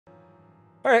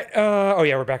All right. Oh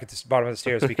yeah, we're back at the bottom of the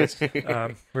stairs because we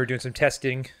were doing some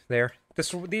testing there.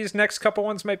 These next couple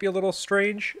ones might be a little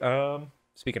strange.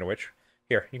 Speaking of which,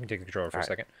 here you can take the controller for a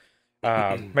second.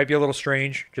 Might be a little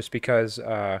strange just because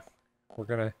we're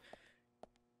gonna.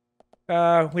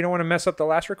 We don't want to mess up the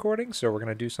last recording, so we're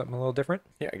gonna do something a little different.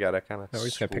 Yeah, I gotta kind of. No, we're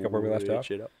just gonna pick up where we left off.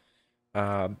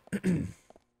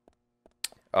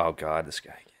 Oh God, this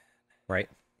guy. Right.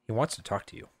 He wants to talk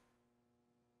to you.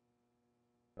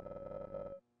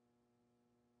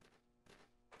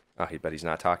 Oh, but he's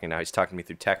not talking now. He's talking to me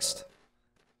through text.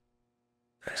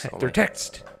 Through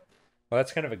text. Well,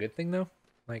 that's kind of a good thing, though.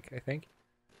 Like, I think.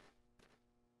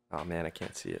 Oh man, I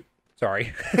can't see it.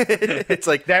 Sorry. It's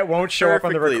like that won't show up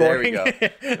on the recording. There we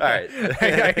go. All right.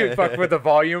 I fuck with the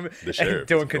volume. The sheriff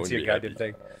Dylan couldn't see a goddamn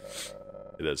thing.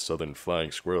 It has Southern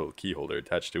Flying Squirrel key holder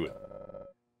attached to it.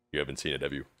 You haven't seen it,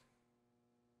 have you?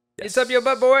 Yes. It's up your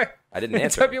butt, boy. I didn't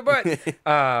answer. It's up your butt.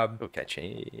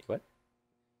 Okay, what?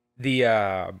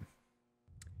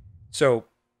 So,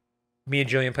 me and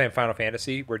Jillian playing Final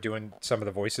Fantasy. We're doing some of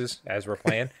the voices as we're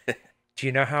playing. Do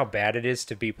you know how bad it is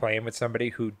to be playing with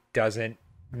somebody who doesn't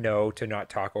know to not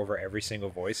talk over every single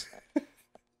voice?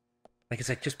 Like, it's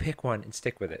like, just pick one and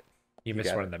stick with it. You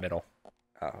missed one in the middle.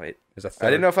 Oh, wait. There's a third. I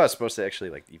didn't know if I was supposed to actually,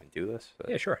 like, even do this.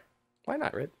 Yeah, sure. Why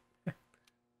not, right?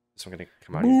 So I'm going to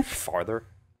come out even farther.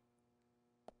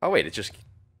 Oh, wait, it just...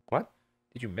 What?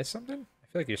 Did you miss something? I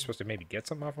feel like you're supposed to maybe get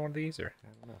something off one of these, or... I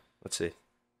don't know. Let's see.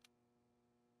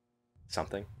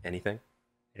 Something? Anything?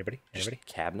 Anybody? Just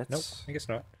cabinets? Nope, I guess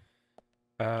not.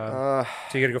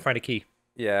 So you gotta go find a key.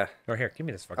 Yeah. Oh, here, give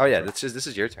me this fucking Oh, yeah, this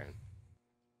is your turn.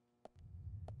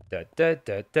 I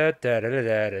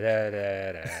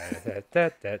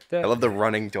love the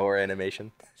running door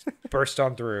animation. Burst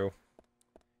on through.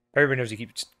 Everybody knows you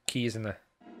keep keys in the...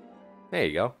 There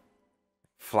you go.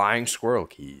 Flying squirrel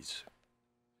keys.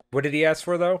 What did he ask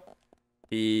for, though?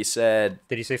 He said...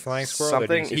 Did he say flying squirrel?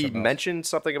 Something. He mentioned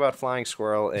something about flying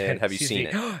squirrel, and have you seen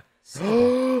it? Hi,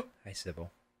 Sybil.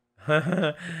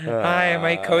 Hi,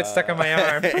 my coat stuck on my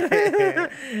arm.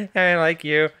 I like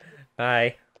you.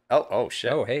 Hi. Oh,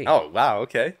 shit. Oh, hey. Oh, wow,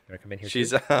 okay. You wanna come in here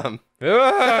She's, too?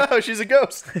 Oh, she's a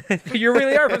ghost. You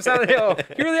really are from Silent Hill.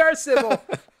 You really are Sybil.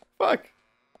 Fuck.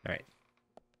 All right.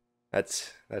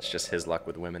 That's just his luck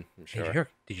with women, I'm sure. Hey,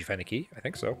 did you find a key? I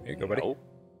think so. Here you go, buddy. No.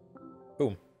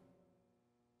 Boom.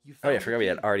 Oh, yeah, I forgot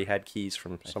we already had keys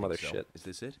from some other shit. Is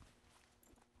this it?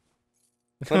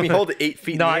 Let me hold it 8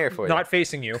 feet in the air for you. Not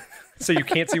facing you, so you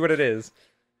can't see what it is.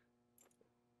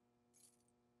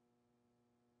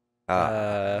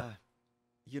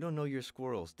 You don't know your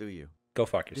squirrels, do you? Go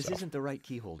fuck yourself. This isn't the right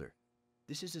key holder.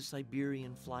 This is a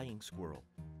Siberian flying squirrel.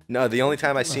 No, the only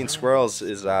time I've seen squirrels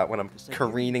is when I'm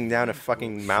careening down a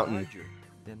fucking mountain.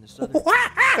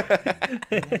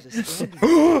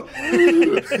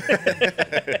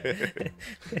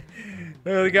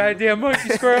 Oh, the goddamn monkey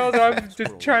squirrels! I'm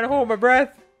just trying to hold my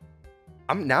breath.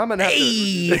 Now I'm gonna have to.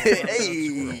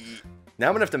 Hey. Now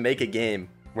I'm gonna have to make a game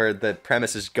where the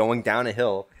premise is going down a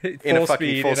hill in a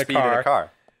fucking full speed in a car.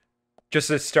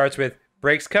 Just it starts with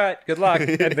brakes cut, good luck,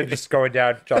 and then just going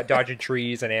down, dodging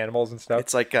trees and animals and stuff.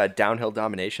 It's like downhill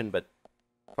domination, but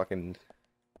fucking.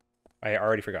 I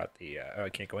already forgot the. I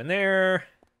can't go in there.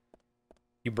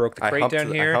 You broke the crate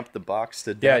down here. I humped the box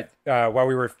to death. Yeah, while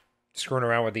we were screwing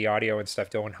around with the audio and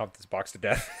stuff, Dylan humped this box to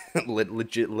death.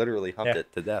 Literally humped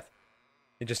it to death.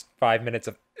 In just 5 minutes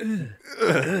of.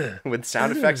 With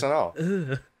sound effects and all.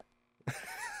 Can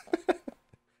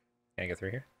I get through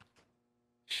here?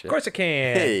 Shit. Of course I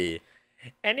can. Hey.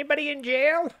 Anybody in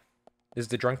jail? This is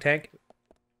the drunk tank.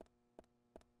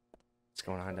 What's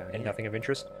going on down here? And nothing of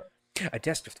interest. A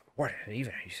desk of water,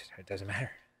 even it doesn't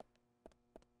matter.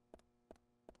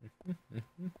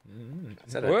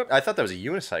 I thought that was a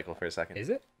unicycle for a second. Is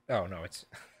it? Oh no,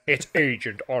 it's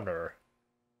Agent Honor.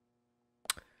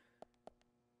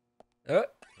 There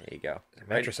you go.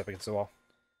 Mattress up against the wall.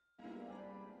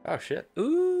 Oh shit.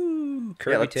 Ooh,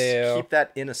 curly tail. Keep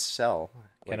that in a cell.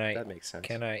 That makes sense.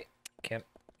 Can I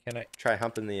try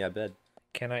humping the bed?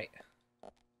 Can I?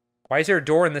 Why is there a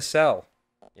door in the cell?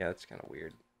 Yeah, that's kind of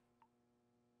weird.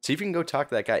 See if you can go talk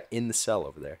to that guy in the cell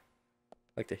over there.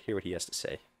 I'd like to hear what he has to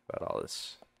say about all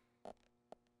this.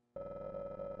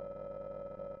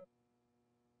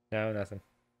 No, nothing.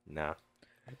 No.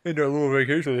 In a little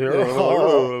vacation here.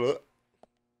 Oh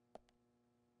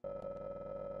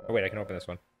wait, I can open this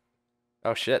one.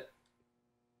 Oh shit.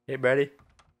 Hey, buddy.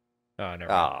 Oh,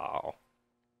 never mind. Oh.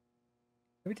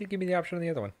 Maybe give me the option on the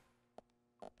other one.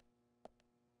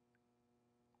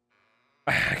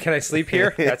 Can I sleep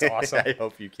here? That's awesome. I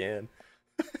hope you can.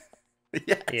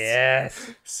 Yes.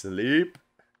 Yes. Sleep.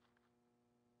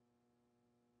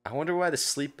 I wonder why the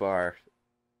sleep bar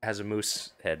has a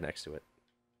moose head next to it.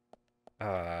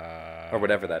 Or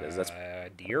whatever that is. That's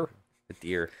deer? a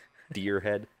deer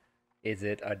head. Is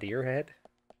it a deer head?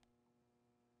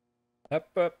 Up,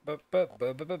 up, up, up,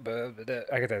 up, up, up, up.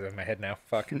 I got that in my head now.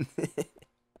 Fuck.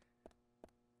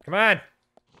 Come on.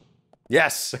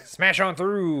 Yes. Smash on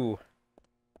through.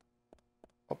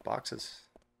 Oh, boxes.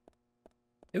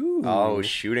 Ooh. Oh,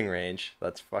 shooting range.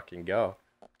 Let's fucking go.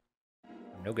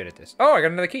 I'm no good at this. Oh, I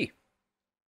got another key.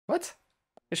 What?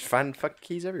 Just find fucking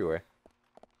keys everywhere.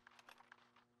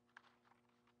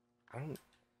 I don't.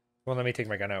 Well, let me take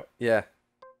my gun out. Yeah.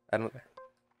 I don't.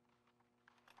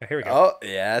 Oh, here we go. Oh,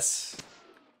 yes.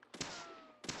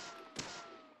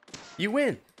 You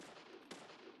win.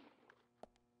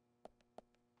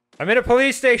 I'm in a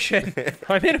police station.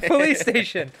 I'm in a police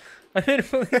station. I'm in a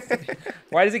police station.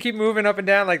 Why does it keep moving up and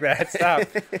down like that? Stop.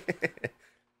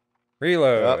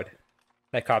 Reload. Yep.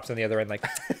 That cop's on the other end like,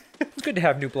 it's good to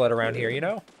have new blood around here, you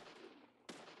know?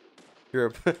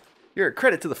 You're a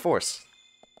credit to the force.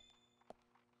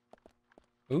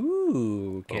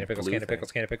 Ooh. Can of pickles, blue can of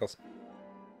pickles, can of pickles.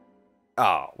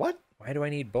 Oh, what? Why do I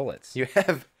need bullets? You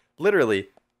have literally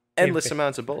endless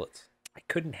amounts of bullets. I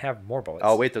couldn't have more bullets.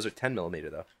 Oh, wait, those are 10 millimeter,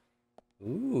 though.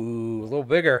 Ooh, a little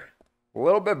bigger. A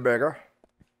little bit bigger.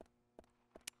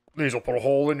 These will put a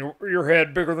hole in your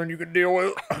head bigger than you can deal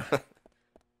with.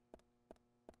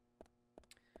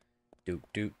 do,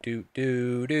 do, do,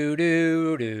 do, do,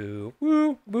 do, do.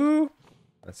 Woo, woo.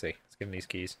 Let's see. Let's give him these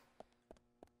keys.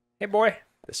 Hey, boy.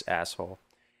 This asshole.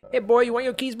 Hey, boy, you want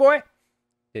your keys, boy?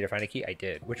 Did I find a key? I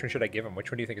did. Which one should I give him?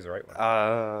 Which one do you think is the right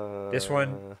one? This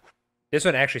one. This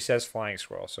one actually says flying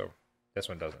squirrel, so this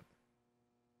one doesn't.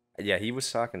 Yeah, he was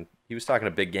talking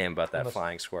a big game about that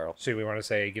flying squirrel. So we want to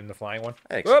say give him the flying one?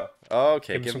 I think so.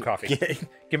 Okay, give him some coffee. Give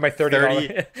him my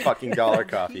 $30. $30 fucking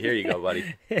coffee. Here you go,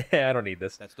 buddy. I don't need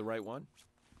this. That's the right one?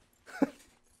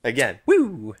 Again.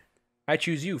 Woo! I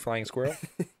choose you, flying squirrel.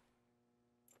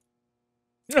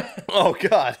 Oh,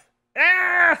 God.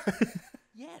 Ah!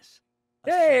 Yes.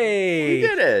 Hey! You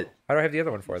did it. How do I have the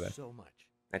other one for then? So much.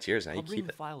 That's yours now. You I'll bring keep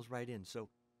the it. files right in, so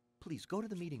please go to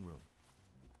the meeting room.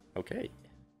 Okay.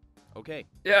 Okay.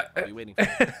 Yeah. What are you waiting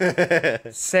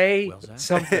for? Say Well, Zach,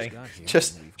 something.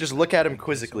 Just look at him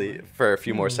quizzically for a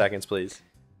few more seconds, please.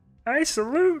 I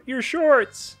salute your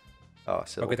shorts. Oh,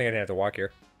 so. Oh, good thing I didn't have to walk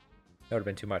here. That would have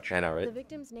been too much. I know, The right?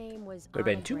 victim's name was Would have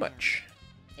been Anna too Graham. much.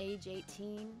 Age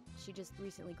 18, she just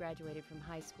recently graduated from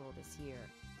high school this year.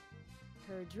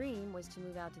 Her dream was to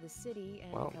move out to the city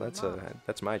and Well, become a model.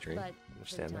 that's my dream. But for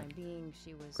Understand the that. time being,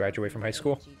 she was Graduate from high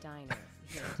school? She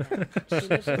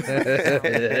lived in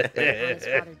Greenvale. Anna's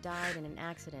father died in an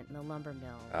accident in the lumber mill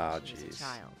Oh, when she was jeez. a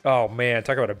child. Oh, man.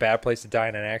 Talk about a bad place to die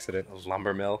in an accident.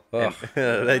 Lumber mill. Ugh.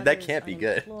 that Mother's can't be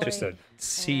good. unemployed Just a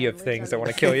sea and of lives things on that the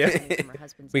want to kill you. money from her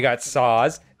husband's We got accident.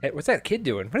 saws. Hey, what's that kid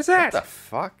doing? What is What that? the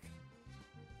fuck?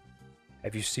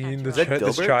 Have you seen After this, Is that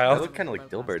this Dilbert? I child? look kind of like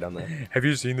Dilbert on that. Have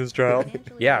you seen this child?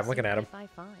 Financially, Yeah, they I'm looking seemed at to him. get by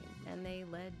fine, and they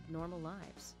led normal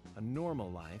lives. A normal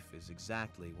life is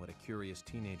exactly what a curious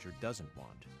teenager doesn't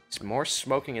want. It's more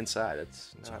smoking inside.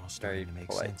 It's It's not all starting very to make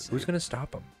polite. sense. Who's going to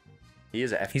stop him? He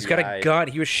is a FBI. He's got a gun.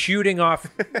 He was shooting off,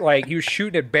 he was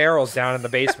shooting at barrels down in the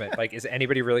basement. Like, is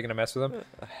anybody really going to mess with him?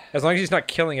 As long as he's not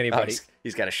killing Oh, anybody.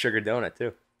 he's got a sugar donut,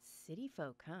 too. City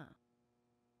folk, huh?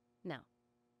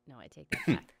 No, I take that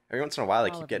back. Every once in a while, I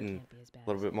All keep of them getting can't be as bad a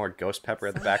little as bit more ghost pepper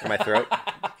at the back of my throat.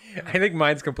 I think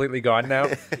mine's completely gone now,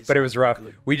 but it was rough.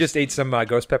 We just ate some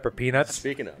ghost pepper peanuts,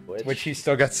 Speaking of which he's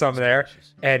still got some there,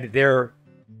 and they're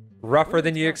rougher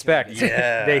than you expect.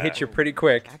 Yeah. They hit you pretty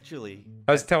quick. Actually,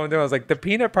 I was telling them, I was like, the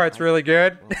peanut part's really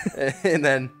good, and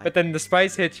then, but then the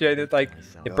spice hits you, and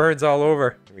it burns all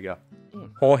over. here we go.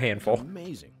 Whole handful.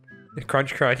 amazing.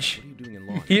 Crunch, crunch. What are you doing in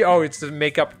laundry? It's to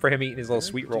make up for him eating his little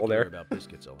sweet roll Particular there. about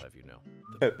biscuits, I'll have you know.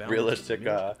 The balance of Realistic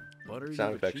milk, butter,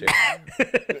 sound your effect cheese,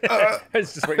 here. I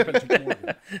was just waiting for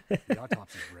The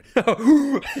autopsy's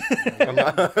ready.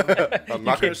 I'm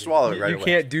not going to swallow it right You away.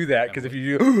 can't do that, because if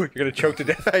you do, you're going to choke to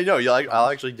death. I know. I'll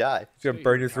actually die. It's going to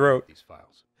burn your throat. These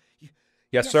files.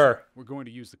 Yes, sir. We're going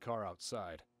to use the car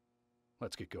outside.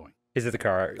 Let's get going. Is it the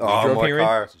car? you Oh, drove more here in?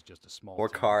 car. This is just a small More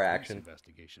town car police action.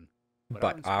 investigation.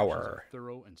 But inspections our are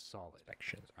thorough and solid.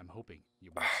 Inspections. I'm hoping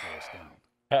you won't slow us down.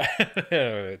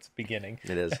 It's beginning.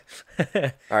 It is.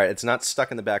 All right. It's not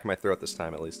stuck in the back of my throat this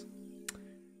time, at least.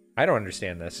 I don't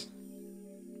understand this.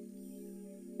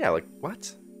 Yeah, like,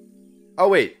 what? Oh,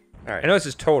 wait. All I right. know this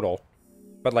is total,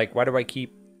 but why do I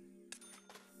keep...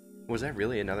 Was that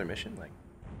really another mission? Like,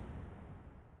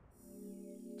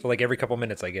 So every couple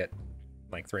minutes I get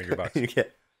 $300. you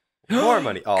get more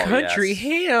money. Oh, Country yes.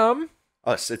 ham.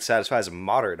 Oh, it satisfies a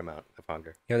moderate amount of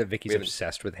hunger. You know that Vicky's We haven't-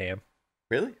 obsessed with ham?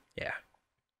 Really? Yeah.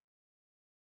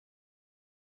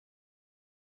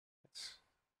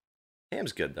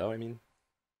 Ham's good, though. I mean,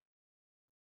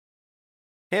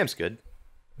 ham's good.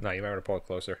 No, you might want to pull it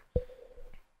closer.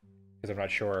 Because I'm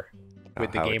not sure.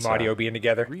 With the how game it's, audio being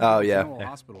together. Oh, yeah. General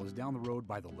Hospital is down the road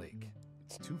by the lake.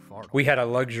 It's too far. We had a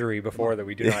luxury before that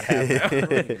we do not have now. I'm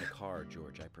driving in a car,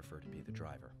 George. I prefer to be the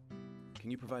driver. Can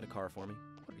you provide a car for me?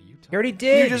 What are you You talking already You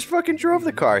did. just fucking drove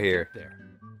the car here. there?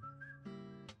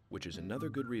 Which is another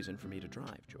good reason for me to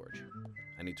drive, George.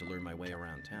 I need to learn my way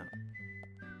around town.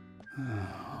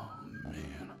 Oh,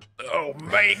 man. Oh,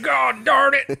 man, God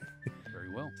darn it.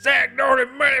 Very well. Zach, darn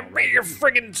it, man, be your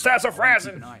friggin' Keep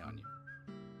sassafrasin. an eye on you.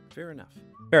 Fair enough.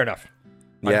 Fair enough.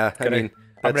 Yeah, I mean,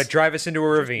 I'm gonna that's, drive us into a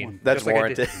ravine. that's just like I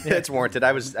did. warranted. That's warranted.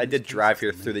 I did drive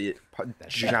here through the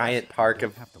giant park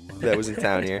of that was in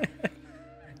town here.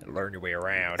 Learn your way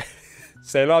around.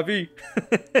 C'est la vie.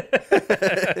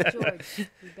 George,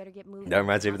 we better get moving. That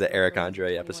reminds me of the Hospital Eric road,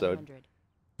 Andre episode. 2100.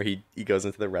 Where he goes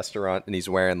into the restaurant and he's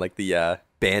wearing like the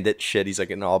bandit shit. He's like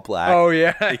in all black. Oh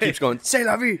yeah. He keeps going, "C'est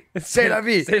la vie, c'est la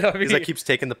vie." C'est la vie. He's like keeps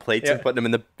taking the plates and Yeah. putting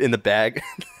them in the bag.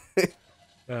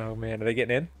 Oh man, are they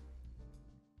getting in?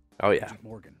 Oh yeah. Agent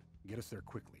Morgan, get us there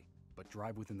quickly, but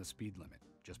drive within the speed limit.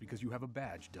 Just because you have a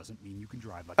badge doesn't mean you can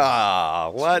drive like Ah,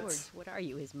 what? George, what are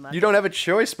you, his mother? You don't have a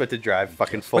choice but to drive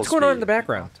fucking full What's going on in speed. the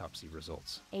background? autopsy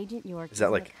results. Agent York Is that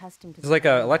isn't like- accustomed to There's like a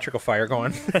surviving. electrical fire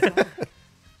going.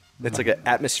 It's like an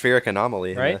atmospheric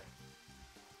anomaly. Right? Oh,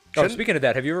 Shouldn't- speaking of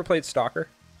that, have you ever played Stalker?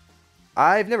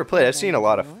 I've never played. I've seen a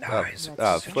lot of it's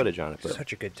footage on it. But...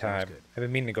 Such a good time. I've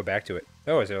been meaning to go back to it.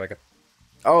 Oh, is there like a?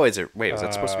 Oh, is it? Wait, was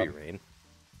that supposed to be rain?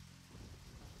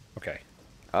 Okay,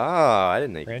 Oh, I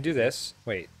didn't know. we're gonna do this.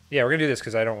 Wait, yeah, we're gonna do this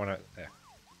because I don't want to.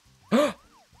 Yeah.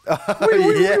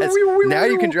 Yes. Now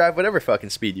you can drive whatever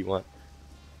fucking speed you want.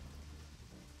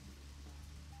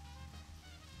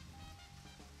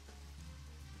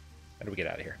 How do we get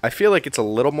out of here? I feel like it's a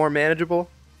little more manageable.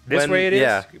 This way it is,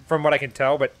 Yeah, from what I can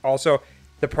tell. But also,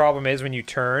 the problem is when you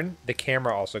turn, the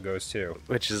camera also goes too.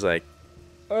 which is like,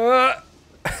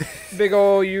 Big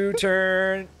ol'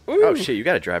 U-turn. oh shit, you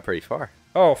got to drive pretty far.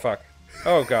 Oh fuck.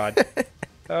 Oh god.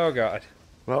 Oh god.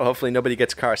 Well, hopefully nobody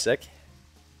gets car sick.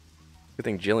 Good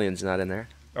thing Jillian's not in there.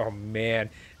 Oh man.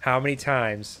 How many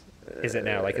times is it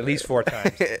now? Like at least 4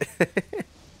 times.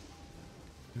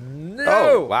 No.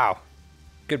 Oh wow,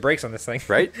 Good brakes on this thing.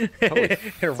 right? Holy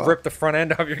It'll rip the front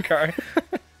end off your car.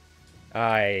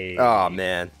 I Oh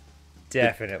man,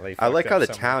 definitely. I like fucked how up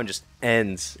the somewhere. town just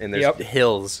ends and there's Yep.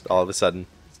 hills all of a sudden.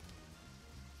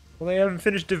 Well, they haven't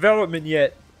finished development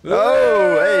yet.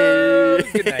 Oh,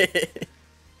 hey! Good night.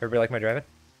 Everybody like my driving?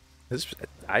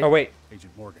 Oh wait,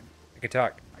 Agent Morgan, I can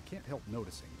talk. I can't help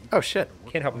noticing. you Oh, shit. better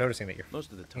work Can't help hard. noticing that you're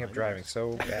Most of the thinking time. of driving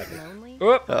so badly. Lonely?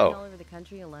 Whoop. Oh. All over the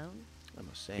country alone? I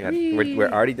must say, Yeah, we're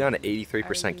already down to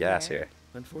 83% gas here.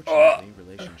 unfortunately,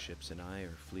 relationships and I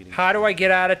are fleeting. How do I get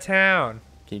out of town?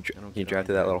 Can you, I don't can you get drive on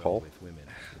through that very little well hole? with women.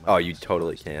 Oh, you Myself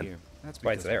totally close to can. here. That's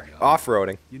Why it's because there. of the odds.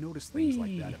 Off-roading. You notice things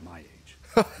like that at my age.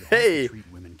 Hey. You have to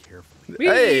treat women carefully. Whee!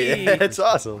 Hey, it's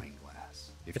awesome. Wine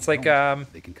glass. If It's you like,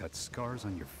 don't, they can cut scars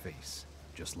on your face,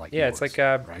 just like Yeah, it's yours,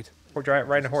 like, right? We're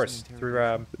riding a horse through.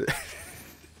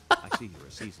 I see you're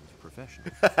a seasoned professional.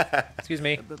 Excuse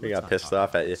me. But They let's got not pissed talk off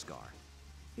about at you. the scar.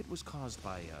 It was caused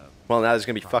by Well, now there's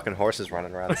gonna be fucking horses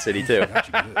running around the city too.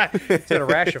 It's been a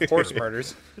rash of horse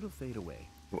murders. It'll fade away.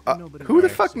 Nobody Who the will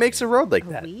fuck notice makes a road like A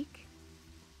that? week?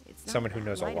 It's not Someone who that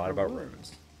knows a wide lot of a about road.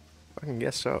 roads. Fucking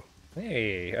guess so.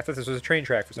 Hey, I thought this was a train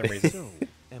track for some reason. So,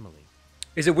 Emily,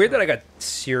 Is it weird that I got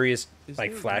serious is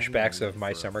like there really flashbacks a of need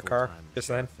my for a summer car full-time just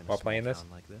then sheriff in a while small playing this? town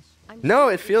like this? I'm No,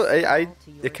 sure it feel- it's I- small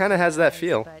to it your kinda has that surprise,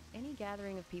 feel. but any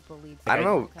gathering of people leads I don't to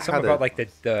know all kinds how Something the- about like the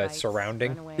fights,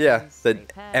 surrounding. Yeah, runaways, the stray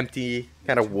pets. empty,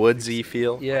 kind of woodsy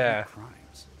feel. Yeah.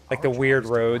 Crimes. Like Our the job weird is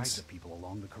to guide roads. the people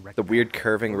along the correct The weird path.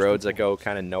 curving First roads and that go foremost,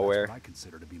 kind of that's nowhere. what I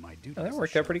consider to be my duty Oh, that as a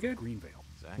worked out pretty sheriff of good. Greenvale.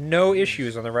 Exactly. No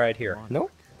issues on the ride here.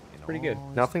 Nope. In Pretty good.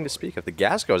 all Nothing to his speak of. The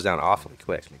gas goes down awfully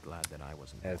quick. Makes me glad that I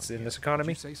wasn't That's born in yet. this Did economy.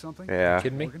 you say something? Yeah.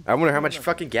 Kidding me? Morgan? I wonder how much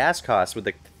fucking gas costs with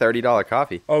the $30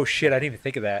 coffee. Oh shit! I didn't even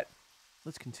think of that.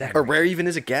 Let's continue. Or where even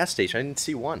is a gas station? I didn't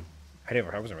see one. I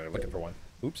wasn't really looking for one.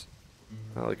 Oops.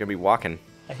 Oh, they're gonna be walking.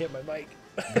 I hit my mic.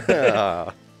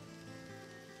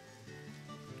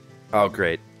 Oh,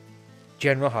 great.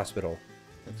 General Hospital.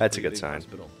 That's a pretty good big sign.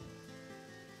 hospital.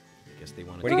 I guess they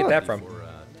wanted Where'd you get to that be from? for,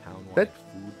 town-wide That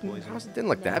food the poisoning. house didn't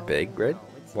look that big, right?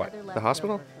 It's What, another the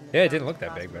hospital? leftover from the Yeah, it didn't South look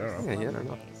that big, but I don't know. Yeah, I don't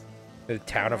know. A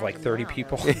town of like 30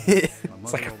 people. My It's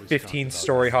mother like a always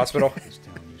 15-story talked about hospital. how this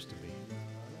town used to be.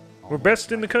 We're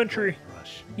best in the country.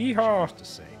 Rush, Yeehaw. she used to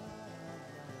say.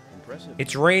 impressive.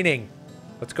 It's raining.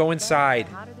 Let's go inside.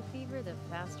 The hotter the fever, the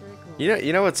faster it cools.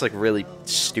 You know what's like really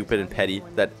stupid and petty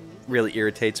that really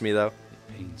irritates me though?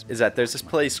 Is that there's this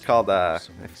place called I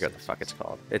forget what the fuck it's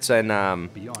called. It's in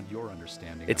Beyond your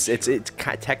understanding. it's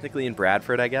technically in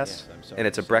Bradford, I guess, and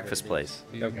it's a breakfast place.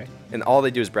 Okay. And all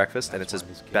they do is breakfast, and it says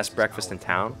best breakfast in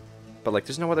town. But like,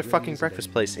 there's no other fucking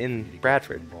breakfast place in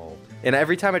Bradford. And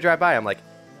every time I drive by, I'm like,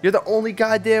 you're the only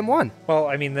goddamn one. Well,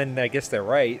 I mean, then I guess they're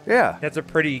right. Yeah. That's a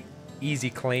pretty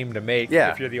easy claim to make.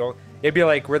 Yeah. If you're the only, it'd be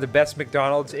like we're the best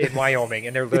McDonald's in Wyoming,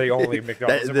 and they're the only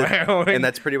McDonald's in Wyoming. And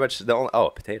that's pretty much the only. Oh,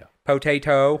 potato.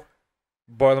 Potato.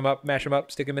 Boil them up, mash them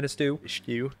up, stick them in a stew.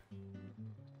 Stew.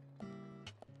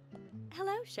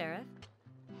 Hello, Sheriff.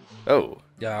 Oh.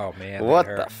 Oh man. What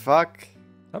her. the fuck?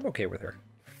 I'm okay with her.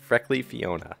 Freckly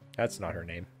Fiona. That's not her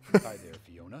name. Hi there,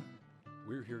 Fiona.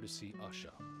 We're here to see Usha.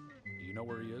 Do you know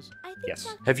where he is? I think Yes.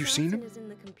 Dr. Have you seen Johnson him? is in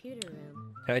the computer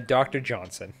room. Dr.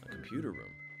 Johnson. A computer room.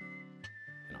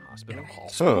 In a hospital?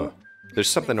 Huh. There's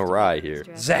something awry here.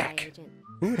 Zach.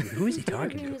 Who is he The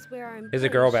talking room to? is where our There's a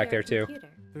girl employees back there, share a too.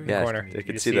 computer. In the Yeah, corner. they You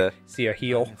can just see a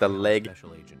heel. the leg.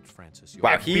 Special Agent Francis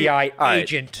Wow, York. he FBI all right,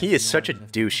 agent. He is such a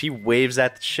douche. He waves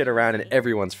that shit around in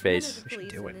everyone's face. None of the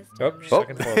police in doing? this Oh, town she's are-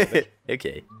 looking forward with it.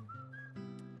 Okay.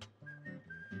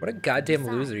 What a goddamn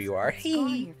Besides, loser you are. that scar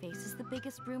on your face is the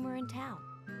biggest rumor in town.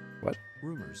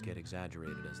 Rumors get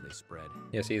exaggerated as they spread.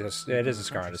 Yeah, see, it is a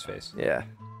scar on his face. Yeah.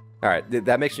 All right.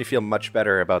 That makes me feel much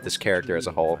better about this character as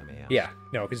a whole. If I may ask. Yeah,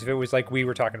 no, because if it was like we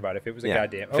were talking about, if it was a Yeah.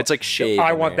 goddamn, If it's like shaved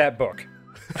I in want there. that book.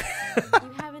 You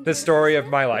haven't The heard story this of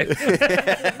yet? my life.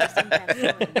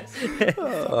 It's in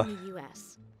the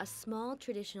U.S., a small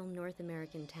traditional North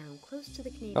American town close to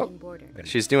the Canadian border.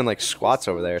 She's doing like squats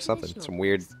over there or something. Some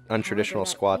weird untraditional However,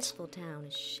 that squats. peaceful town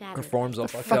is shattered Her form's all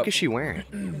What the fucked fuck up. is she wearing?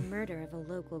 by the murder of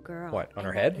a local girl. What, on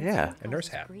her And head? that Yeah. incident A nurse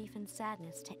causes hat. grief and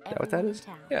sadness to that what that everyone in is?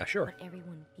 town, Yeah, sure. but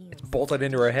everyone feels It's bolted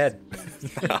into her head.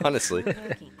 Honestly.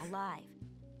 Lurking, alive.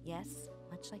 Yes,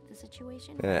 much like the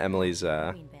situation. Emily's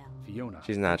Greenvale. Fiona.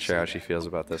 she's not sure how she feels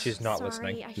about this. She's not Sorry,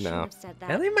 listening. I shouldn't No. have said that.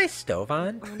 Did I leave my stove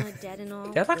on? Anna dead and all.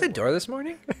 Did I lock the door this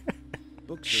morning?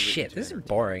 Books are Shit, written to this is entertain.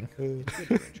 boring. It's good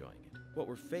you're enjoying it. What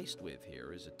we're faced with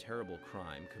here is a terrible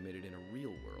crime committed in a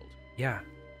real world. Yeah.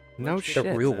 No Much shit.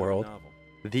 The real like a world. novel.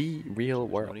 The real There's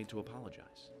no world. need to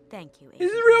apologize. Thank you. This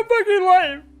Agent. is real fucking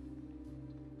life.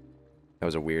 That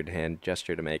was a weird hand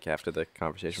gesture to make after the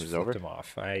conversation was over. Flipped him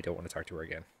off. I don't want to talk to her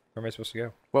again. Where am I supposed to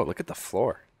go? Whoa, look at the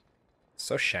floor.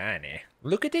 So shiny.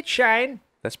 Look at it shine.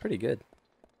 That's pretty good.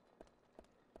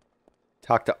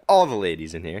 Talk to all the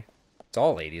ladies in here. It's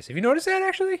all ladies. Have you noticed that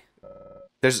actually?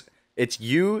 It's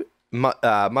you,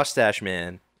 Mustache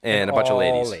Man, and a bunch of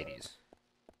ladies. All ladies.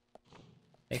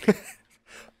 Thank you.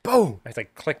 Boom! I have to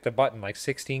click the button like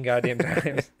 16 goddamn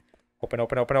times. Open,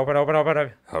 open, open, open, open, open,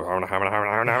 open. Look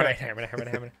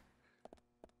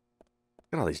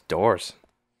There's at all these doors.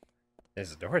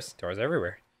 doors. Doors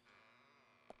everywhere.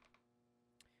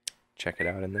 Check it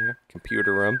out in there.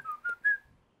 Computer room.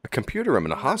 A computer room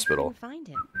in a hospital. Find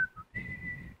him.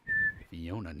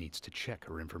 Fiona needs to check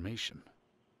her information.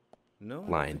 No, I don't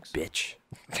Lying think so.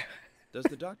 bitch. Does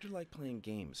the doctor like playing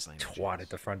games? by any Twat chance? at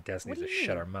the front desk What needs to do you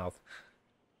shut mean? her mouth.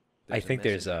 I There's a think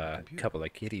there's message on the a computer. couple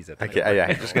of kitties at the Okay, door. I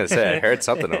was just gonna say I heard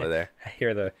something over there. I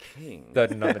hear the King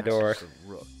thudding on the door. passes the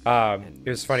rook, and It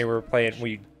was funny. We were playing.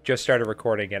 We just started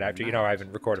recording it after. You know, I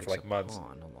haven't recorded for takes like a months.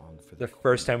 pawn along for The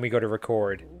first time we go to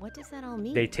record, What does that all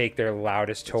mean? they take their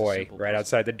loudest It's a toy simple right puzzle.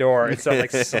 outside the door and start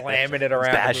like slamming it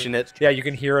around. Bashing it. Yeah, you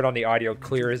can hear it on the audio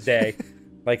clear as day,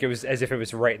 like it was as if it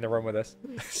was right in the room with us.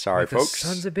 Sorry, Like the folks.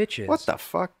 Sons of bitches. What the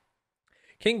fuck?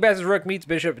 King passes rook, meets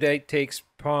bishop, takes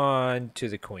pawn to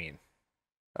the queen.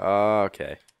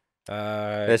 Okay.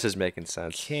 Uh, This is making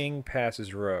sense. King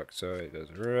passes rook, so it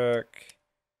goes rook.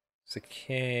 It's the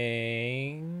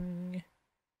king.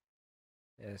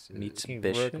 Yes, Meets king,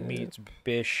 bishop. Rook meets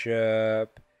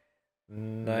bishop.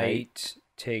 Knight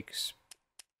takes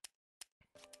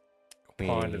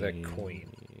pawn to the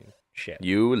queen. Shit.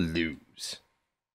 You lose.